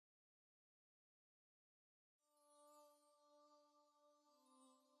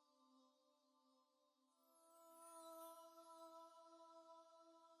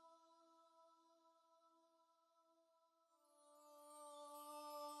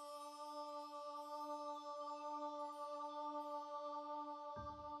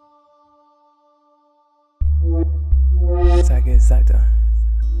Liljayydoe.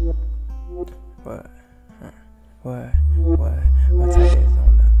 What? What take it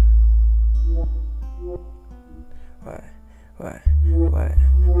on up? What?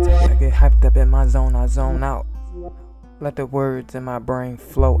 Take it, I get hyped up in my zone, I zone out. Let the words in my brain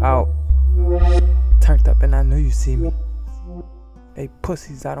flow out. Turned up and I know you see me. They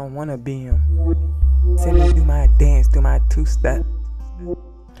pussies, I don't wanna be them. See me do my dance, do my two-step.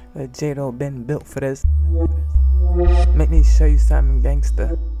 Liljayydoe been built for this. Make me show you something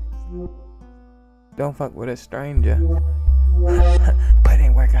gangster. Don't fuck with a stranger. Put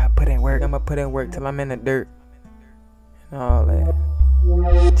in work, I put in work. I'ma put in work till I'm in the dirt. And all that.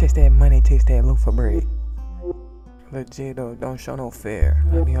 Chase that money, chase that loaf of bread. Liljayydoe, don't show no fear.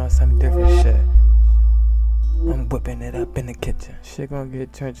 I be on some different shit. I'm whipping it up in the kitchen. Shit gonna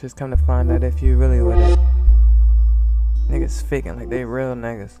get trenches, come to find out if you really with it. Niggas faking like they real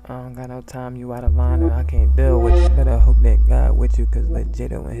niggas. I don't got no time, you out of line and I can't deal with you. Better hope that God with you, cause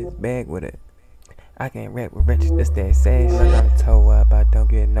Liljayydoe in his bag with it. I can't rap with rich, this that sad shit. I'm toe up, I don't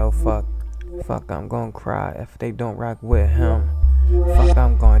get no fuck. Fuck, I'm gon' cry if they don't rock with him. Fuck,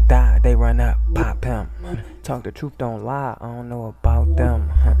 I'm gon' die, they run up, pop him. Talk the truth, don't lie, I don't know about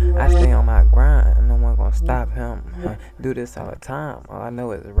them. I stay on my grind, no one gon' stop him. Do this all the time, all I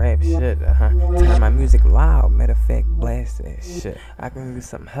know is rap shit. Turn my music loud, matter of fact, blast that shit. I can use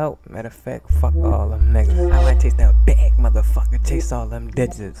some help, matter of fact, fuck all them niggas. I wanna chase that bag, motherfucker, chase all them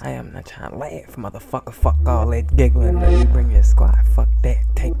digits. I am not trying to laugh, motherfucker, fuck all that giggling. No, you bring your squad, fuck that,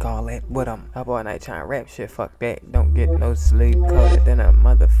 take all that with them. Up all night trying to rap shit, fuck that, don't get no sleep. Colder than a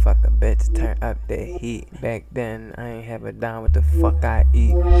motherfucker, bitch, turn up the heat. Back then, I ain't have a dime what the fuck I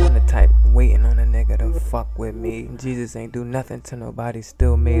eat. I'm the type waiting on a nigga to fuck with me. Jesus ain't do nothing to nobody,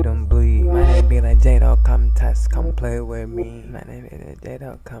 still made him bleed. My name be Liljayydoe, come test, come play with me. My name be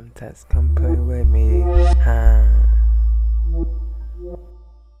Liljayydoe, come test, come play with me.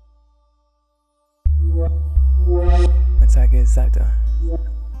 Once I get Liljayydoe.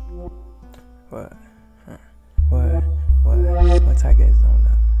 What? What I get zoned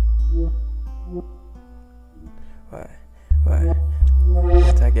up?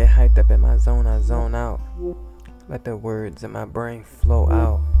 Once I get hyped up in my zone, I zone out. Let the words in my brain flow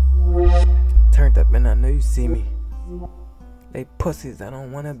out. Turned up and I know you see me. They pussies, I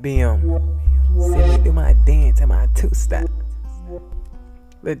don't wanna be them. See me do my dance and my two-step.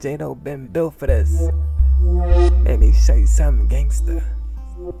 Liljayydoe been built for this. Let me show you something gangster.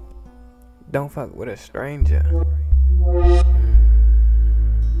 Don't fuck with a stranger.